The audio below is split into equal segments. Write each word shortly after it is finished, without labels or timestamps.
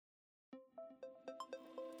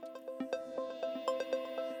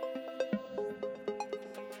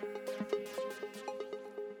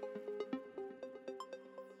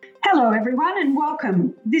Hello everyone and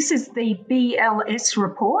welcome. This is the BLS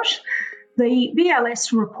Report. The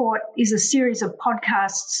BLS Report is a series of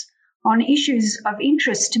podcasts on issues of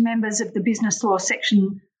interest to members of the Business Law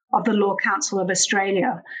section of the Law Council of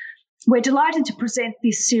Australia. We're delighted to present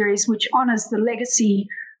this series, which honours the legacy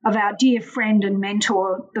of our dear friend and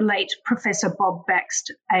mentor, the late Professor Bob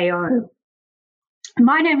Baxt, AO.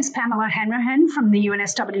 My name is Pamela Hanrahan from the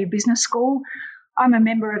UNSW Business School. I'm a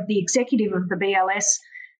member of the executive of the BLS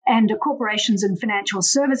and a Corporations and Financial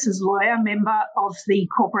Services lawyer, member of the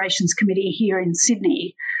Corporations Committee here in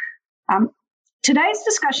Sydney. Today's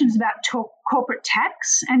discussion is about corporate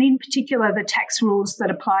tax and in particular the tax rules that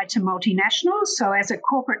apply to multinationals. So as a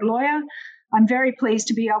corporate lawyer, I'm very pleased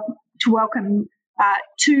to be able to welcome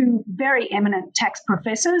two very eminent tax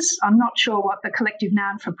professors. I'm not sure what the collective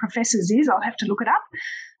noun for professors is. I'll have to look it up.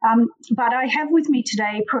 But I have with me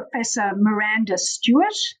today Professor Miranda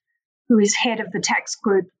Stewart, who is head of the tax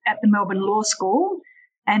group at the Melbourne Law School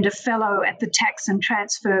and a fellow at the Tax and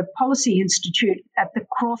Transfer Policy Institute at the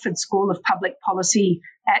Crawford School of Public Policy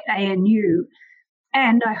at ANU.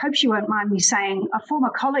 And I hope she won't mind me saying a former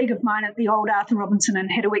colleague of mine at the old Arthur Robinson and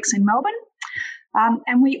Hedowicks in Melbourne.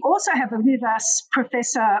 And we also have with us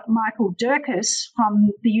Professor Michael Durkis from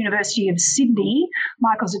the University of Sydney.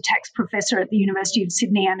 Michael's a tax professor at the University of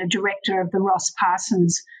Sydney and a director of the Ross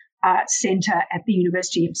Parsons Centre at the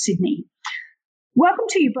University of Sydney. Welcome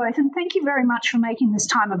to you both, and thank you very much for making this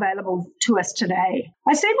time available to us today.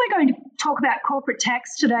 I said we're going to talk about corporate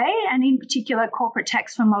tax today, and in particular corporate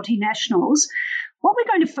tax for multinationals. What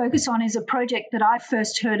we're going to focus on is a project that I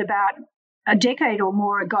first heard about a decade or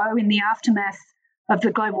more ago in the aftermath of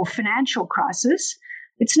the global financial crisis.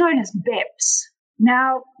 It's known as BEPS.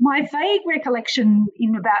 Now, my vague recollection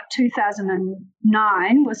in about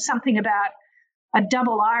 2009 was something about a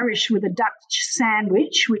double Irish with a Dutch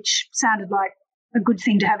sandwich, which sounded like a good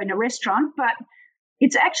thing to have in a restaurant, but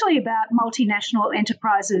it's actually about multinational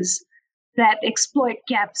enterprises that exploit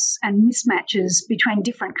gaps and mismatches between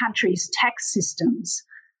different countries' tax systems.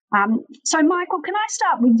 So, Michael, can I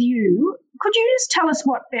start with you? Could you just tell us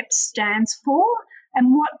what BEPS stands for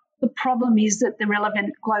and what the problem is that the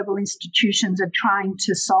relevant global institutions are trying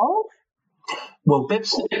to solve? Well,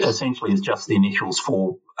 BEPS essentially is just the initials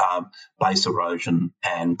for base erosion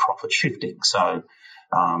and profit shifting. So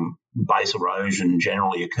base erosion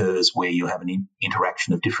generally occurs where you have an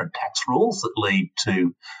interaction of different tax rules that lead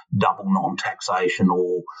to double non-taxation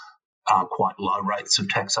or quite low rates of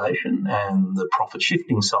taxation. And the profit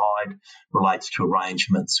shifting side relates to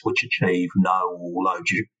arrangements which achieve no or low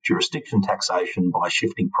jurisdiction taxation by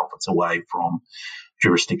shifting profits away from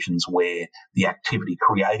jurisdictions where the activity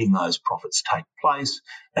creating those profits take place,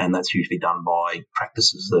 and that's usually done by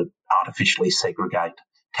practices that artificially segregate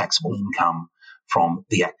taxable income from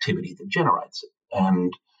the activity that generates it.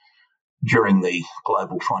 And during the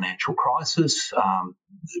global financial crisis,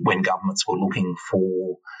 when governments were looking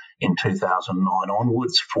for, in 2009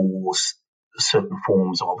 onwards, for certain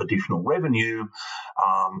forms of additional revenue,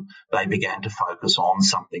 they began to focus on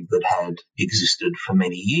something that had existed for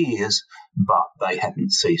many years, but they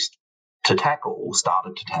hadn't ceased to tackle or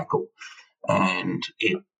started to tackle. And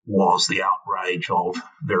it was the outrage of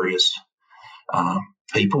various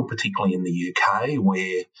people, particularly in the UK,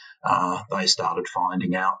 where they started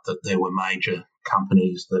finding out that there were major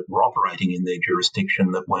companies that were operating in their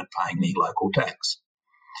jurisdiction that weren't paying any local tax.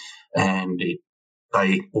 And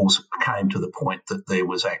they also came to the point that there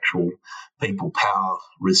was actual people power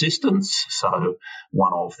resistance. So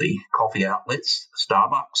one of the coffee outlets,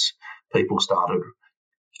 Starbucks, people started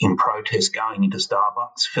in protest going into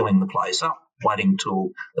Starbucks, filling the place up, waiting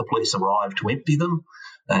till the police arrived to empty them,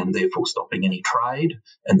 and therefore stopping any trade.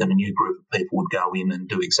 And then a new group of people would go in and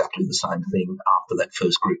do exactly the same thing after that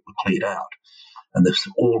first group were cleared out. And there's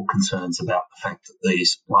all concerns about the fact that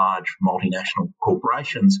these large multinational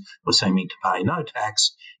corporations were seeming to pay no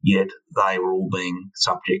tax, yet they were all being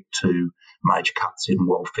subject to major cuts in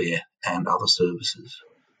welfare and other services.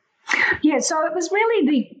 Yeah, so it was really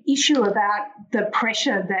the issue about the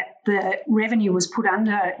pressure that the revenue was put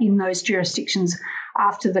under in those jurisdictions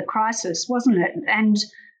after the crisis, wasn't it? And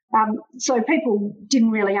so people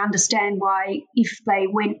didn't really understand why, if they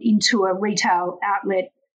went into a retail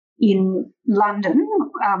outlet in London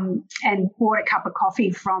and bought a cup of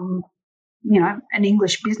coffee from, an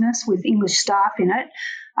English business with English staff in it,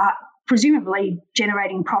 presumably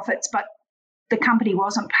generating profits, but the company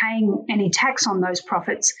wasn't paying any tax on those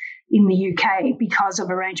profits in the UK because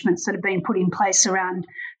of arrangements that have been put in place around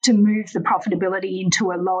to move the profitability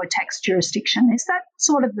into a lower tax jurisdiction. Is that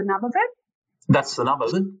sort of the nub of it? That's the number.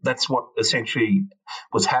 That's what essentially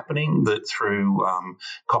was happening, that through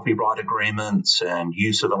copyright agreements and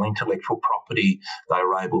use of intellectual property, they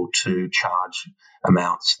were able to charge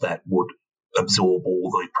amounts that would absorb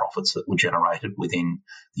all the profits that were generated within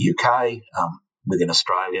the UK, within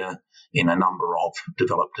Australia, in a number of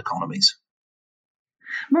developed economies.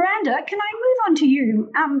 Miranda, can I move on to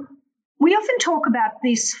you? We often talk about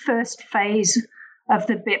this first phase of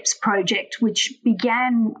the BEPS project, which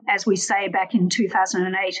began, as we say, back in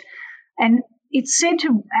 2008, and it's said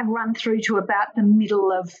to have run through to about the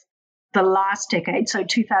middle of the last decade, so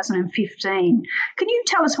 2015. Can you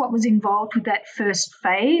tell us what was involved with that first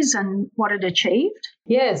phase and what it achieved?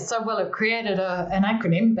 Yes, so well, it created an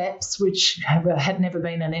acronym, BEPS, which had never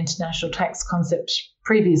been an international tax concept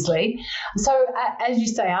previously. So as you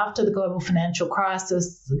say, after the global financial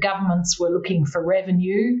crisis, the governments were looking for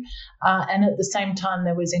revenue, and at the same time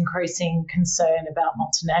there was increasing concern about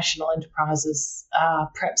multinational enterprises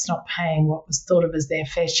perhaps not paying what was thought of as their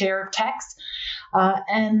fair share of tax.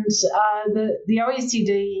 And the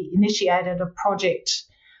OECD initiated a project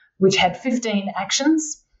which had 15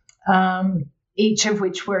 actions, each of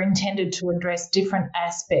which were intended to address different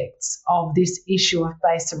aspects of this issue of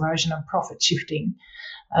base erosion and profit shifting.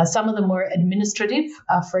 Some of them were administrative.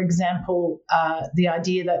 For example, the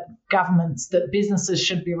idea that businesses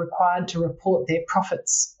should be required to report their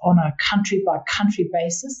profits on a country-by-country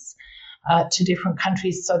basis to different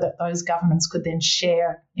countries so that those governments could then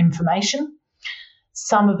share information.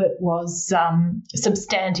 Some of it was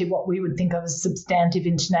substantive, what we would think of as substantive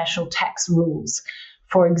international tax rules.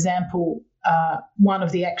 For example, one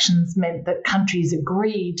of the actions meant that countries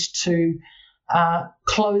agreed to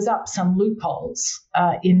close up some loopholes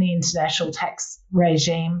in the international tax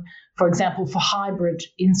regime, for example, for hybrid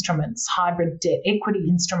instruments, hybrid debt equity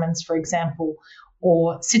instruments, for example,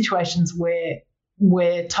 or situations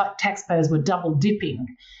where taxpayers were double dipping,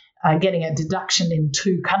 getting a deduction in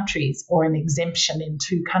two countries or an exemption in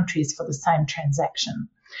two countries for the same transaction.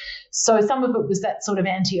 So some of it was that sort of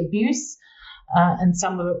anti-abuse, and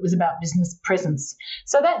some of it was about business presence.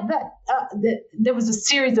 So that there was a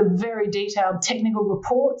series of very detailed technical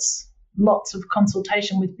reports, lots of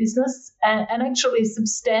consultation with business, and actually a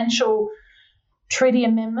substantial treaty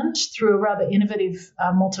amendment through a rather innovative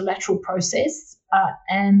multilateral process,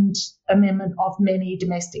 and amendment of many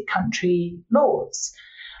domestic country laws.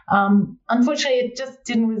 Unfortunately, it just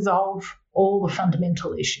didn't resolve all the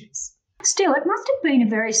fundamental issues. Still, it must have been a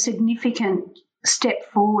very significant step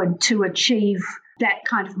forward to achieve that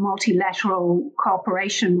kind of multilateral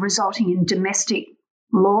cooperation resulting in domestic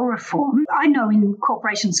law reform. I know in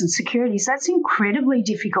corporations and securities that's incredibly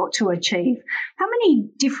difficult to achieve. How many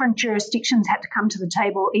different jurisdictions had to come to the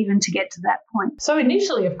table even to get to that point? So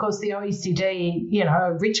initially, of course, the OECD,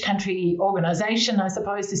 a rich country organisation, I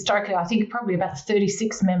suppose, historically, I think probably about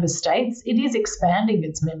 36 member states. It is expanding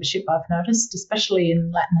its membership, I've noticed, especially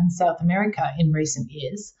in Latin and South America in recent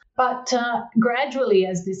years. But gradually,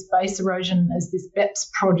 as this base erosion, as this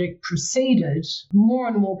BEPS project proceeded, more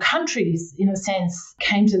and more countries, in a sense,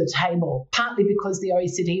 came to the table, partly because the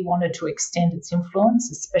OECD wanted to extend its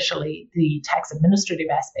influence, especially the tax administrative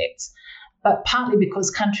aspects, but partly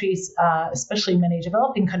because countries, especially many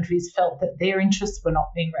developing countries, felt that their interests were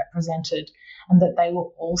not being represented and that they were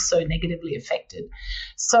also negatively affected.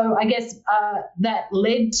 So I guess that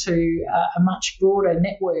led to a much broader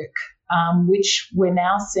network, which we're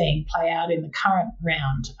now seeing play out in the current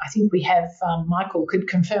round. I think we have, Michael could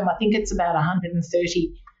confirm, I think it's about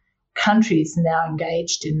 130 countries now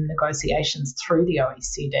engaged in negotiations through the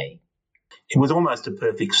OECD. It was almost a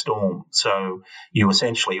perfect storm. So you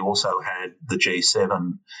essentially also had the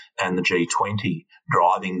G7 and the G20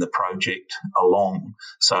 driving the project along.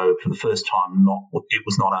 So for the first time, it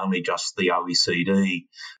was not only just the OECD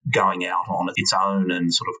going out on its own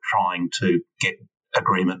and sort of trying to get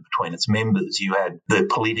agreement between its members. You had the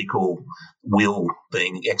political will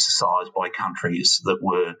being exercised by countries that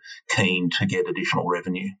were keen to get additional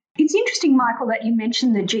revenue. It's interesting, Michael, that you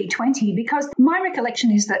mentioned the G20, because my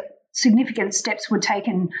recollection is that significant steps were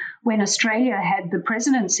taken when Australia had the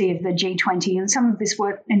presidency of the G20, and some of this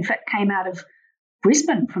work, in fact, came out of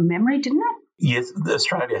Brisbane from memory, didn't it? Yes,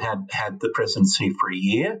 Australia had the presidency for a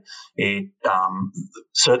year.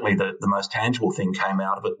 Certainly the most tangible thing came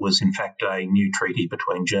out of it was, in fact, a new treaty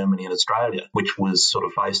between Germany and Australia, which was sort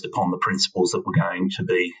of based upon the principles that were going to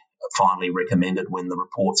be finally recommended when the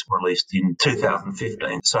reports were released in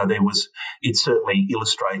 2015. So it certainly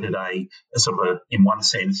illustrated a sort of in one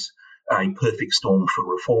sense, a perfect storm for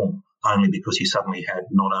reform. only because you suddenly had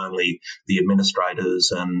not only the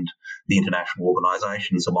administrators and the international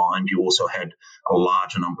organisations aligned, you also had a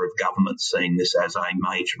larger number of governments seeing this as a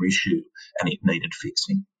major issue and it needed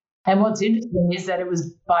fixing. And what's interesting is that it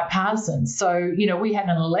was bipartisan. So, we had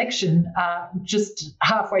an election just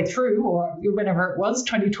halfway through, or whenever it was,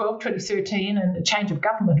 2012, 2013, and a change of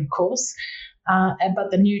government, of course.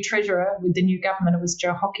 But the new treasurer with the new government, it was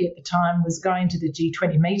Joe Hockey at the time, was going to the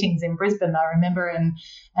G20 meetings in Brisbane, I remember, and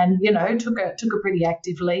took a pretty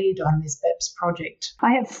active lead on this BEPS project.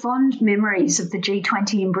 I have fond memories of the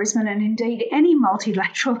G20 in Brisbane, and indeed any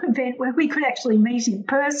multilateral event where we could actually meet in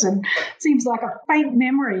person seems like a faint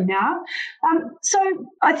memory now. So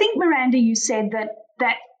I think, Miranda, you said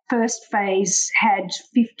that first phase had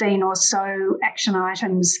 15 or so action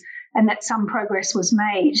items and that some progress was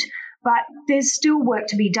made. But there's still work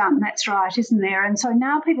to be done. That's right, isn't there? And so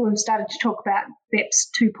now people have started to talk about BEPS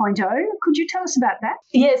 2.0. Could you tell us about that?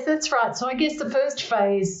 Yes, that's right. So I guess the first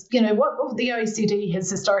phase, what the OECD has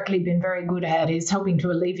historically been very good at is helping to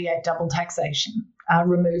alleviate double taxation,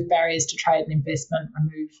 remove barriers to trade and investment,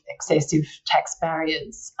 remove excessive tax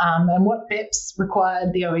barriers. And what BEPS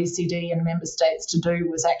required the OECD and member states to do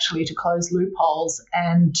was actually to close loopholes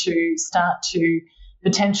and to start to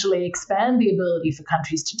potentially expand the ability for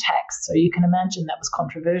countries to tax. So you can imagine that was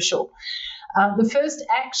controversial. The first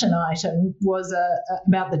action item was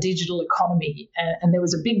about the digital economy, and there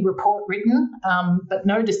was a big report written, but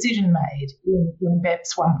no decision made in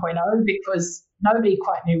BEPS 1.0 because nobody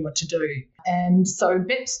quite knew what to do. And so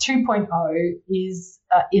BEPS 2.0 is,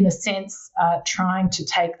 in a sense, trying to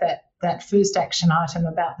take that first action item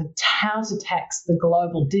about how to tax the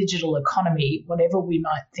global digital economy, whatever we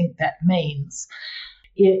might think that means,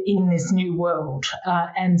 in this new world.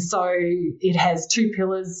 And so it has two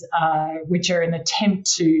pillars, which are an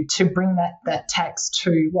attempt to bring that tax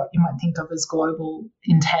to what you might think of as global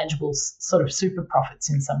intangibles, sort of super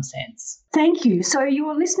profits in some sense. Thank you. So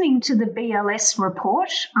you're listening to the BLS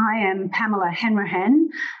Report. I am Pamela Hanrahan,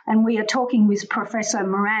 and we are talking with Professor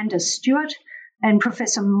Miranda Stewart and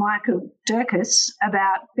Professor Michael Durkis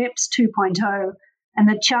about BEPS 2.0 and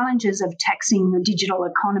the challenges of taxing the digital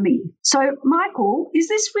economy. So, Michael, is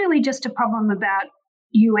this really just a problem about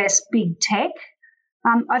US big tech?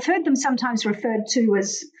 I've heard them sometimes referred to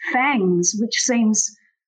as FANGs, which seems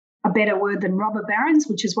a better word than robber barons,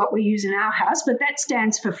 which is what we use in our house, but that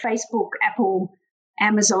stands for Facebook, Apple,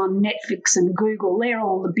 Amazon, Netflix, and Google. They're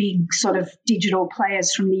all the big sort of digital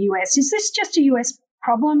players from the US. Is this just a US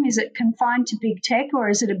problem? Is it confined to big tech, or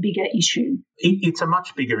is it a bigger issue? It's a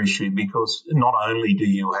much bigger issue because not only do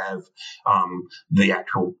you have the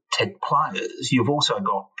actual tech players, you've also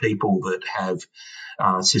got people that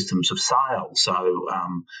have systems of sale. So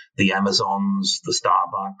the Amazons, the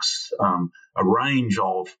Starbucks, a range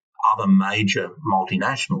of other major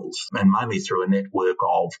multinationals, and mainly through a network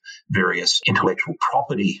of various intellectual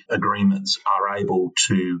property agreements, are able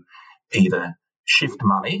to either shift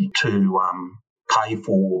money to pay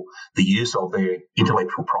for the use of their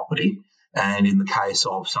intellectual property. And in the case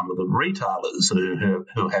of some of the retailers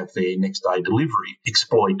who have their next day delivery,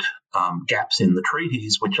 exploit gaps in the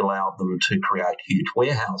treaties which allowed them to create huge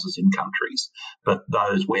warehouses in countries. But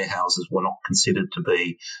those warehouses were not considered to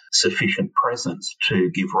be sufficient presence to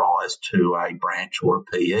give rise to a branch or a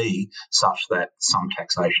PE such that some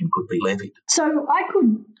taxation could be levied. So I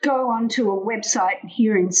could go onto a website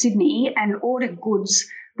here in Sydney and order goods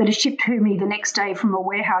that are shipped to me the next day from a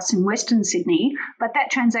warehouse in Western Sydney, but that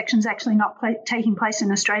transaction's actually not taking place in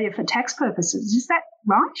Australia for tax purposes. Is that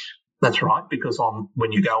right? That's right, because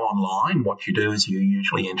when you go online, what you do is you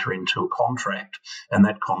usually enter into a contract, and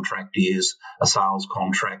that contract is a sales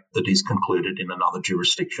contract that is concluded in another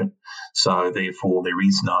jurisdiction. So therefore, there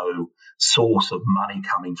is no source of money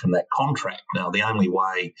coming from that contract. Now, the only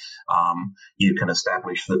way you can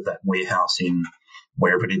establish that warehouse in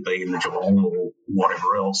wherever it be in the Geelong or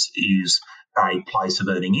whatever else is a place of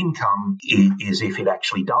earning income is if it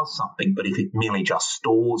actually does something. But if it merely just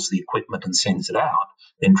stores the equipment and sends it out,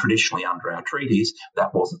 then traditionally under our treaties,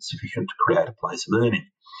 that wasn't sufficient to create a place of earning.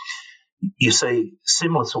 You see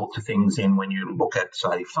similar sorts of things when you look at,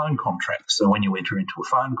 say, phone contracts. So when you enter into a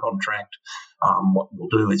phone contract, what you'll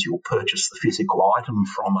do is you'll purchase the physical item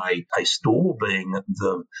from a store, being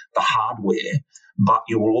the hardware, but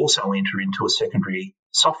you will also enter into a secondary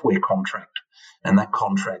software contract. And that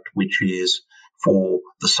contract, which is for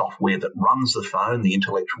the software that runs the phone, the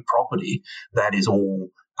intellectual property, that is all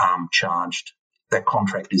charged. That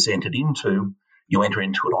contract is entered into. You enter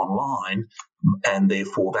into it online, and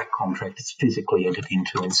therefore that contract is physically entered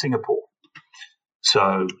into in Singapore.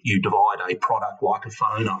 So you divide a product like a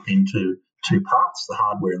phone up into two parts, the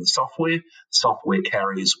hardware and the software. The software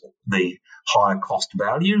carries the higher cost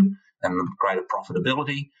value and the greater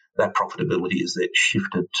profitability. That profitability is then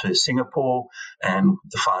shifted to Singapore, and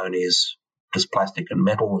the phone is just plastic and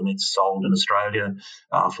metal, and it's sold in Australia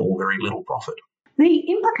for very little profit. The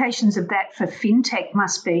implications of that for fintech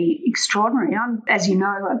must be extraordinary. I'm, as you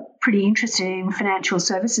know, pretty interested in financial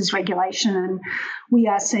services regulation, and we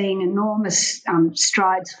are seeing enormous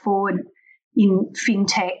strides forward in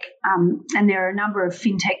fintech, and there are a number of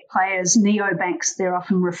fintech players, neobanks they're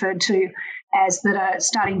often referred to as, that are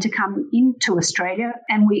starting to come into Australia,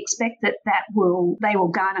 and we expect that they will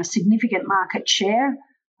garner significant market share,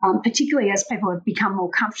 particularly as people have become more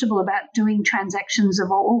comfortable about doing transactions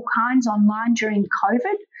of all kinds online during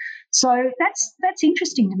COVID. So that's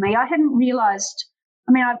interesting to me. I hadn't realised.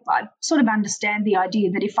 I mean, I sort of understand the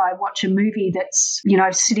idea that if I watch a movie that's,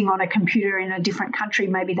 sitting on a computer in a different country,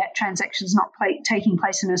 maybe that transaction's not taking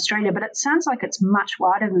place in Australia, but it sounds like it's much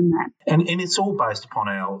wider than that. And it's all based upon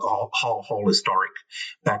our whole historic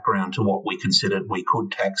background to what we considered we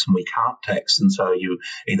could tax and we can't tax. And so you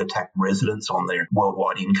either tax residents on their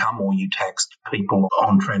worldwide income, or you taxed people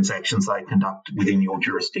on transactions they conduct within your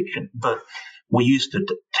jurisdiction. But we used to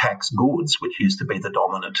tax goods, which used to be the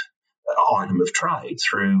dominant item of trade,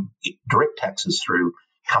 through direct taxes, through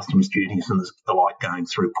customs duties and the like going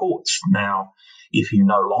through ports. Now, if you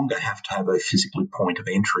no longer have to have a physical point of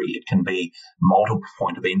entry, it can be multiple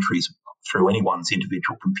point of entries through anyone's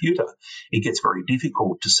individual computer. It gets very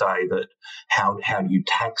difficult to say that how do you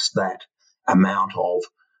tax that amount of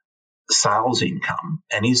sales income,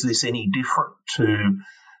 and is this any different to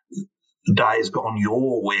days gone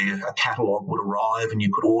yore where a catalogue would arrive and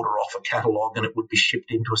you could order off a catalogue and it would be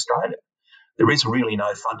shipped into Australia? There is really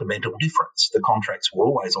no fundamental difference. The contracts were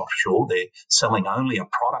always offshore. They're selling only a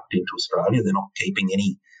product into Australia. They're not keeping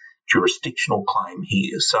any jurisdictional claim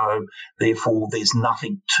here. So, therefore, there's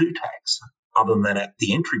nothing to tax other than at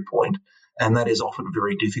the entry point, and that is often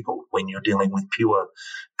very difficult when you're dealing with pure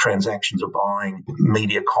transactions of buying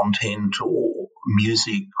media content or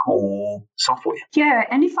music or software. Yeah,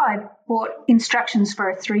 and if I bought instructions for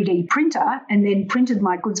a 3D printer and then printed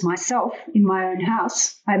my goods myself in my own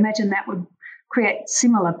house, I imagine that would create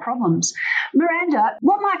similar problems. Miranda,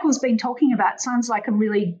 what Michael's been talking about sounds like a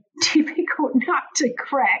really difficult nut to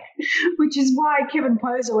crack, which is why Kevin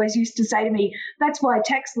Pose always used to say to me, that's why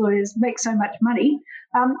tax lawyers make so much money.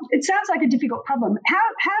 It sounds like a difficult problem.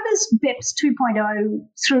 How does BEPS 2.0,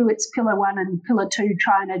 through its Pillar 1 and Pillar 2,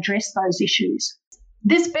 try and address those issues?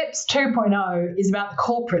 This BEPS 2.0 is about the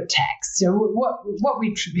corporate tax. So what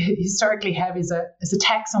we historically have is a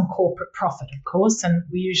tax on corporate profit, of course, and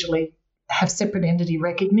we usually have separate entity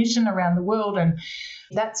recognition around the world, and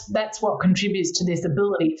that's what contributes to this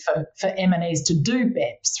ability for M&Es to do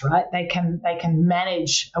BEPS, right? They can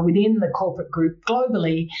manage within the corporate group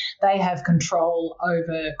globally. They have control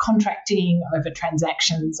over contracting, over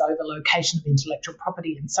transactions, over location of intellectual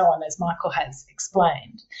property, and so on, as Michael has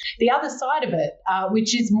explained. The other side of it,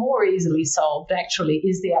 which is more easily solved actually,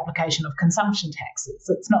 is the application of consumption taxes.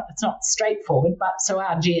 It's not straightforward, but so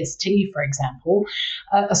our GST, for example,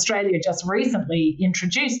 Australia just recently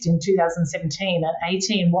introduced in 2017 and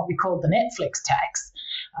 18 what we called the Netflix tax,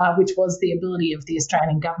 which was the ability of the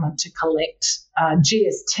Australian government to collect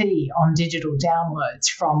GST on digital downloads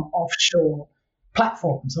from offshore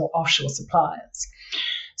platforms or offshore suppliers.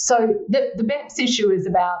 So the BEPS issue is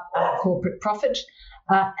about corporate profit.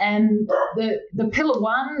 And the Pillar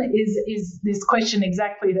 1 is this question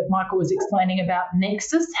exactly that Michael was explaining about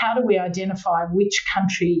nexus. How do we identify which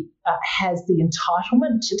country has the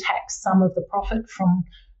entitlement to tax some of the profit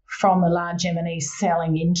from a large M&E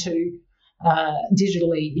selling into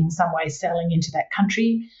digitally in some way selling into that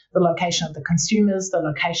country, the location of the consumers, the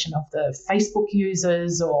location of the Facebook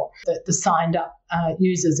users or the signed up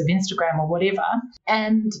users of Instagram or whatever,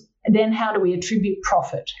 and then how do we attribute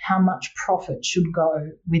profit? How much profit should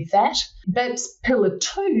go with that? BEPS Pillar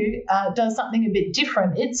 2 does something a bit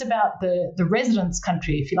different. It's about the residence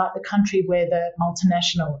country, if you like, the country where the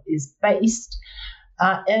multinational is based.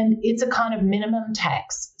 And it's a kind of minimum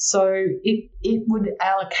tax. So it would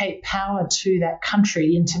allocate power to that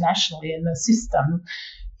country internationally in the system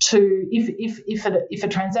to, if a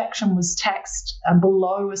transaction was taxed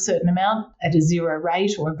below a certain amount at a zero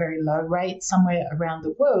rate or a very low rate somewhere around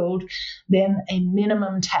the world, then a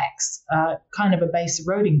minimum tax, kind of a base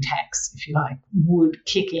eroding tax, if you like, would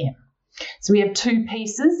kick in. So we have two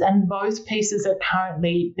pieces, and both pieces are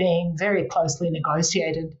currently being very closely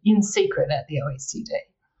negotiated in secret at the OECD.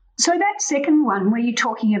 So that second one, where you're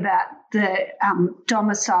talking about the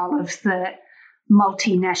domicile of the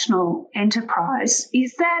multinational enterprise.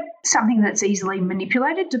 Is that something that's easily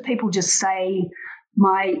manipulated? Do people just say,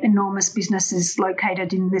 my enormous business is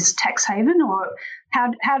located in this tax haven? Or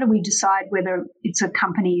how do we decide whether it's a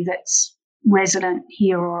company that's resident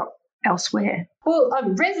here or elsewhere? Well,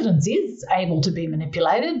 residence is able to be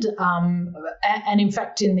manipulated. And in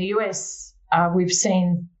fact, in the US, we've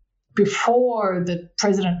seen before the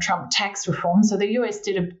President Trump tax reform, so the US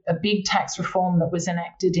did a big tax reform that was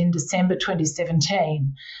enacted in December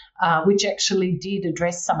 2017, which actually did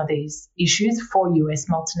address some of these issues for US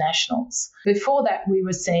multinationals. Before that, we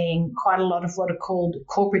were seeing quite a lot of what are called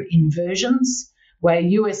corporate inversions, where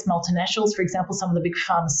US multinationals, for example, some of the big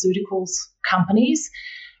pharmaceuticals companies,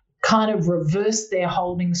 kind of reverse their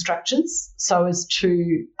holding structures so as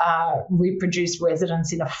to reproduce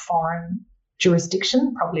residence in a foreign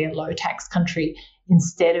jurisdiction, probably a low tax country,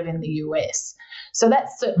 instead of in the US. So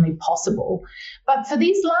that's certainly possible. But for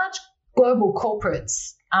these large global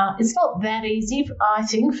corporates, it's not that easy, I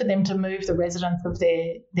think, for them to move the residence of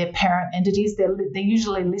their parent entities. They're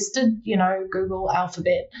usually listed, Google,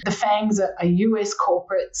 Alphabet. The FANGs are US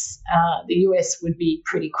corporates. The US would be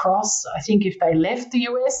pretty cross, I think, if they left the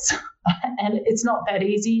US, and it's not that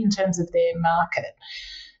easy in terms of their market.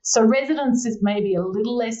 So residence is maybe a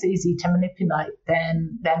little less easy to manipulate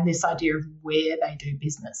than this idea of where they do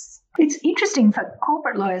business. It's interesting for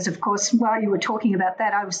corporate lawyers, of course. While you were talking about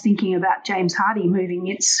that, I was thinking about James Hardie moving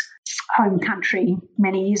its home country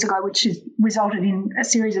many years ago, which has resulted in a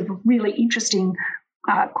series of really interesting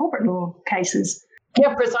corporate law cases.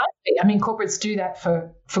 Yeah, precisely. I mean, corporates do that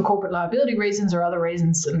for corporate liability reasons or other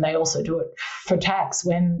reasons, and they also do it for tax.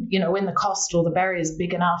 When the cost or the barrier is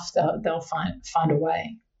big enough, they'll find a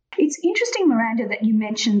way. It's interesting, Miranda, that you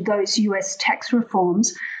mentioned those US tax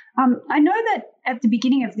reforms. I know that at the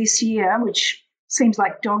beginning of this year, which seems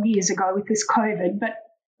like dog years ago with this COVID, but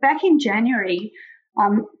back in January,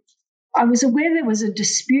 I was aware there was a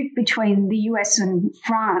dispute between the US and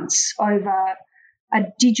France over a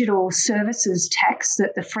digital services tax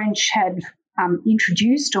that the French had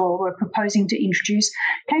introduced or were proposing to introduce.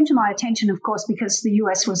 Came to my attention, of course, because the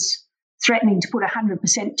US was threatening to put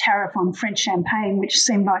 100% tariff on French champagne, which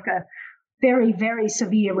seemed like a very, very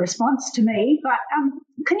severe response to me. But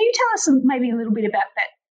can you tell us maybe a little bit about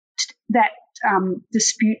that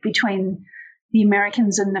dispute between the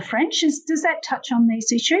Americans and the French? Does that touch on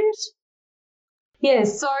these issues?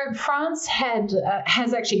 Yes, so France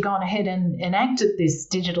has actually gone ahead and enacted this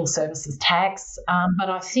digital services tax,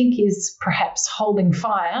 but I think is perhaps holding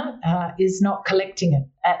fire, is not collecting it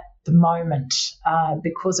at the moment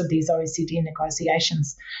because of these OECD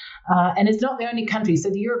negotiations. And it's not the only country.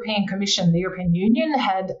 So the European Commission, the European Union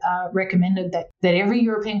had recommended that every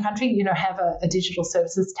European country, have a digital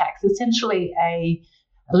services tax, essentially a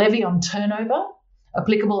levy on turnover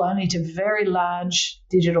applicable only to very large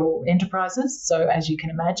digital enterprises. So as you can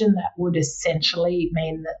imagine, that would essentially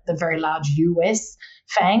mean that the very large US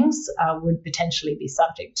FANGs would potentially be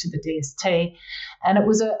subject to the DST. And it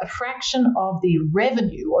was a fraction of the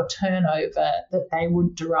revenue or turnover that they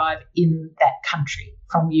would derive in that country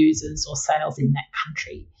from users or sales in that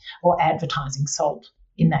country or advertising sold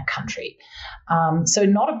in that country. So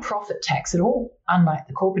not a profit tax at all, unlike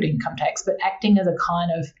the corporate income tax, but acting as a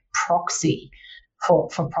kind of proxy for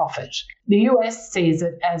profit. The US sees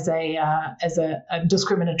it as a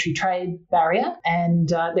discriminatory trade barrier, and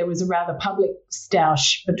there was a rather public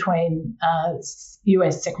stoush between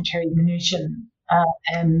US Secretary Mnuchin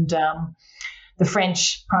and the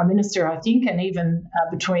French Prime Minister, I think, and even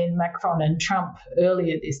between Macron and Trump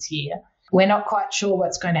earlier this year. We're not quite sure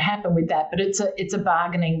what's going to happen with that, but it's a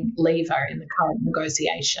bargaining lever in the current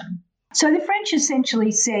negotiation. So the French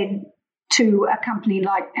essentially said to a company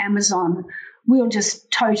like Amazon, we'll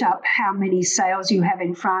just tote up how many sales you have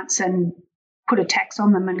in France and put a tax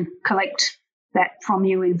on them and collect that from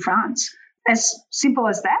you in France. As simple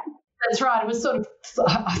as that? That's right. It was sort of,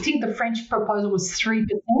 I think the French proposal was 3%.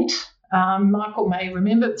 Michael may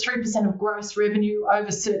remember 3% of gross revenue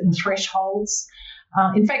over certain thresholds.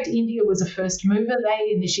 In fact, India was a first mover.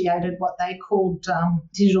 They initiated what they called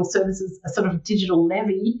digital services, a sort of digital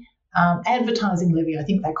levy, advertising levy, I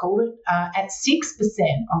think they called it, at 6%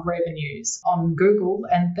 of revenues on Google,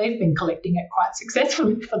 and they've been collecting it quite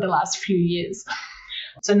successfully for the last few years.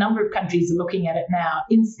 So a number of countries are looking at it now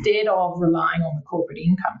instead of relying on the corporate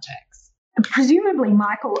income tax. Presumably,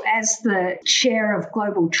 Michael, as the share of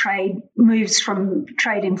global trade moves from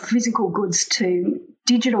trade in physical goods to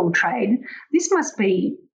digital trade, this must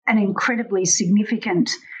be an incredibly significant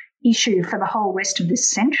issue for the whole rest of this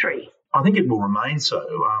century. I think it will remain so,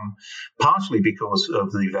 partially because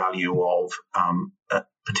of the value of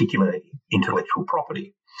particular intellectual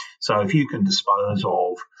property. So if you can dispose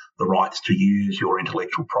of the rights to use your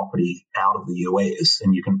intellectual property out of the US,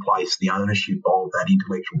 and you can place the ownership of that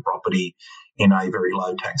intellectual property in a very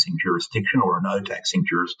low taxing jurisdiction or a no taxing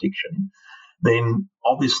jurisdiction, then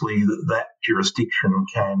obviously that jurisdiction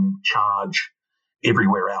can charge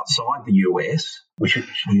everywhere outside the US, which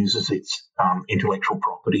uses its intellectual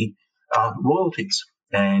property, royalties.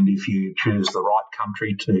 And if you choose the right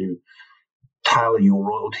country to tailor your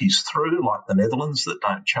royalties through, like the Netherlands, that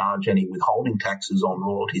don't charge any withholding taxes on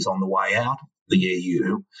royalties on the way out of the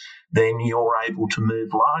EU, then you're able to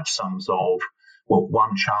move large sums of, well,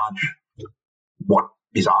 one, charge what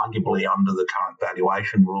is arguably under the current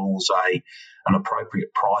valuation rules an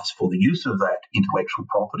appropriate price for the use of that intellectual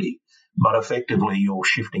property, but effectively you're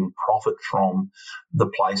shifting profit from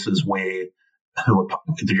the places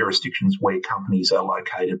the jurisdictions where companies are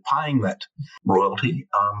located paying that royalty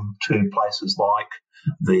to places like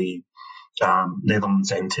the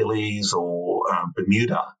Netherlands Antilles or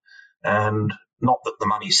Bermuda. And not that the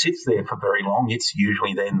money sits there for very long, it's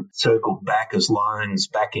usually then circled back as loans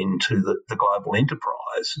back into the global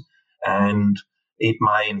enterprise. And it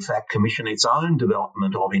may, in fact, commission its own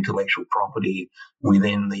development of intellectual property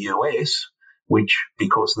within the US, which,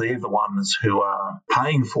 because they're the ones who are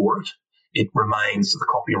paying for it, it remains the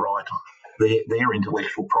copyright on their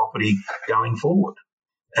intellectual property going forward,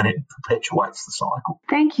 and it perpetuates the cycle.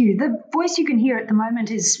 Thank you. The voice you can hear at the moment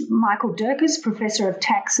is Michael Durkis, Professor of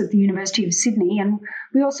Tax at the University of Sydney, and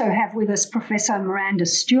we also have with us Professor Miranda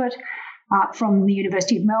Stewart from the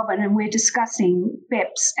University of Melbourne, and we're discussing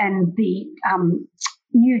BEPS and the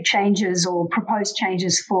new changes or proposed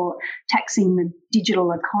changes for taxing the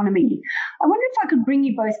digital economy. I wonder if I could bring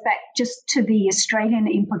you both back just to the Australian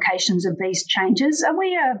implications of these changes. Are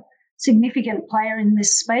we a significant player in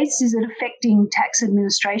this space? Is it affecting tax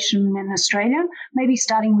administration in Australia? Maybe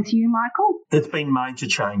starting with you, Michael. There's been major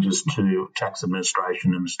changes to tax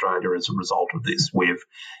administration in Australia as a result of this. We've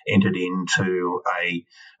entered into a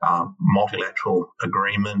multilateral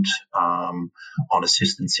agreement on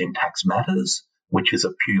assistance in tax matters, which is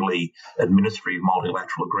a purely administrative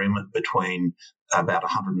multilateral agreement between about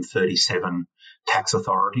 137 tax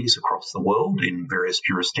authorities across the world in various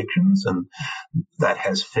jurisdictions, and that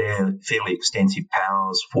has fairly extensive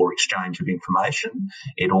powers for exchange of information.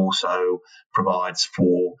 It also provides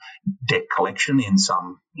for debt collection in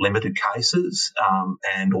some limited cases,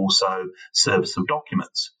 and also service of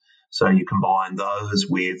documents. So you combine those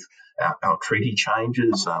with our treaty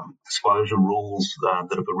changes, disclosure rules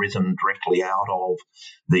that have arisen directly out of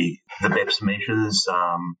the BEPS measures,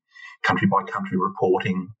 country-by-country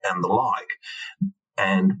reporting and the like.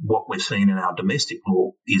 And what we've seen in our domestic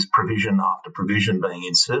law is provision after provision being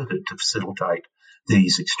inserted to facilitate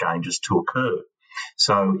these exchanges to occur.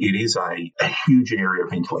 So it is a huge area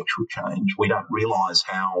of intellectual change. We don't realise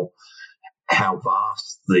how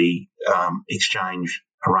vast the exchange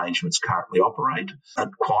arrangements currently operate at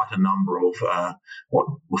quite a number of what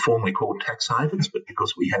were formerly called tax havens, but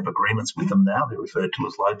because we have agreements with them now, they're referred to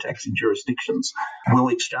as low taxing jurisdictions, will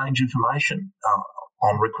exchange information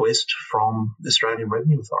on request from Australian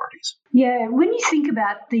revenue authorities. Yeah, when you think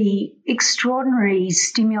about the extraordinary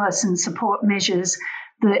stimulus and support measures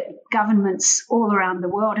that governments all around the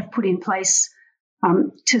world have put in place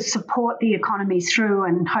to support the economy through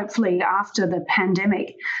and hopefully after the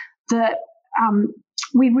pandemic,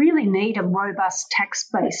 we really need a robust tax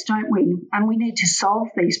base, don't we? And we need to solve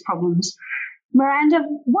these problems. Miranda,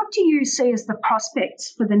 what do you see as the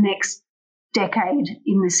prospects for the next decade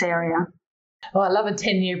in this area? Well, I love a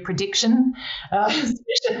 10-year prediction,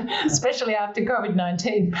 especially after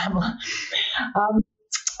COVID-19, Pamela.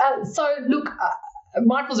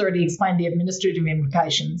 Michael's already explained the administrative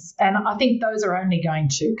implications, and I think those are only going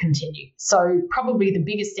to continue. So probably the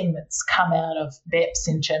biggest thing that's come out of BEPS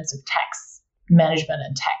in terms of tax management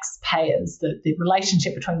and taxpayers, the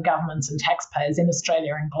relationship between governments and taxpayers in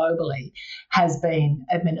Australia and globally has been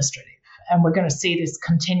administrative. And we're going to see this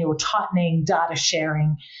continual tightening, data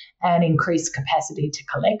sharing, and increased capacity to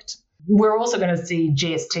collect. We're also going to see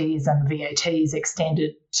GSTs and VATs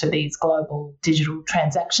extended to these global digital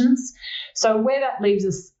transactions. So where that leaves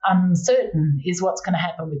us uncertain is what's going to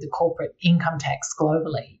happen with the corporate income tax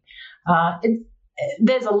globally.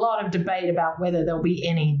 There's a lot of debate about whether there'll be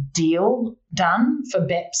any deal done for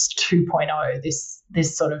BEPS 2.0,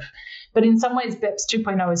 this sort of, but in some ways BEPS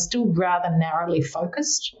 2.0 is still rather narrowly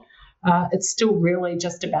focused. It's still really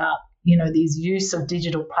just about, these use of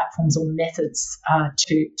digital platforms or methods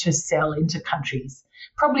to sell into countries.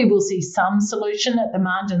 Probably we'll see some solution at the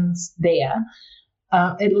margins there.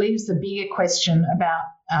 It leaves the bigger question about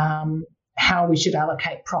how we should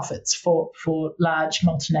allocate profits for large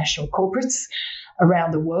multinational corporates.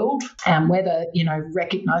 around the world, whether,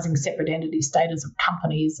 recognising separate entity status of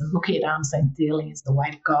companies and looking at arm's length dealing is the way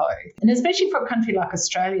to go. And especially for a country like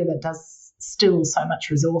Australia that does still so much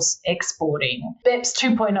resource exporting, BEPS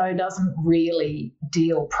 2.0 doesn't really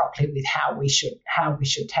deal properly with how we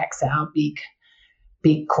should tax our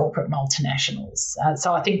big corporate multinationals.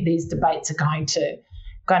 So I think these debates are going to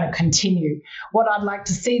continue. What I'd like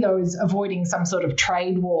to see, though, is avoiding some sort of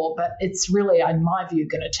trade war, but it's really, in my view,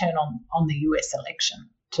 going to turn on the US election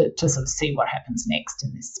to sort of see what happens next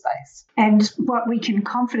in this space. And what we can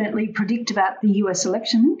confidently predict about the US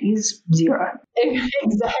election is zero.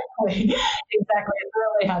 Exactly. It's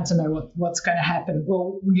really hard to know what's going to happen.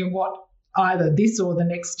 Well, what either this or the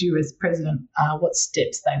next US president, what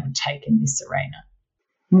steps they would take in this arena.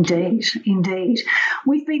 Indeed.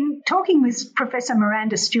 We've been talking with Professor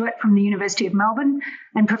Miranda Stewart from the University of Melbourne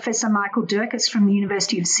and Professor Michael Durkis from the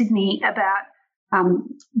University of Sydney about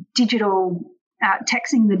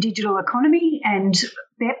taxing the digital economy and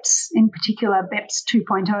BEPS, in particular BEPS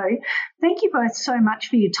 2.0. Thank you both so much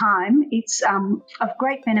for your time. It's of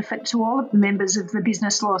great benefit to all of the members of the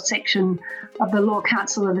business law section of the Law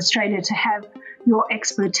Council of Australia to have your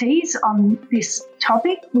expertise on this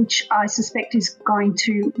topic, which I suspect is going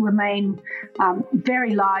to remain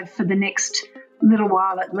very live for the next little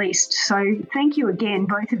while at least. So thank you again,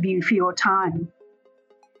 both of you, for your time.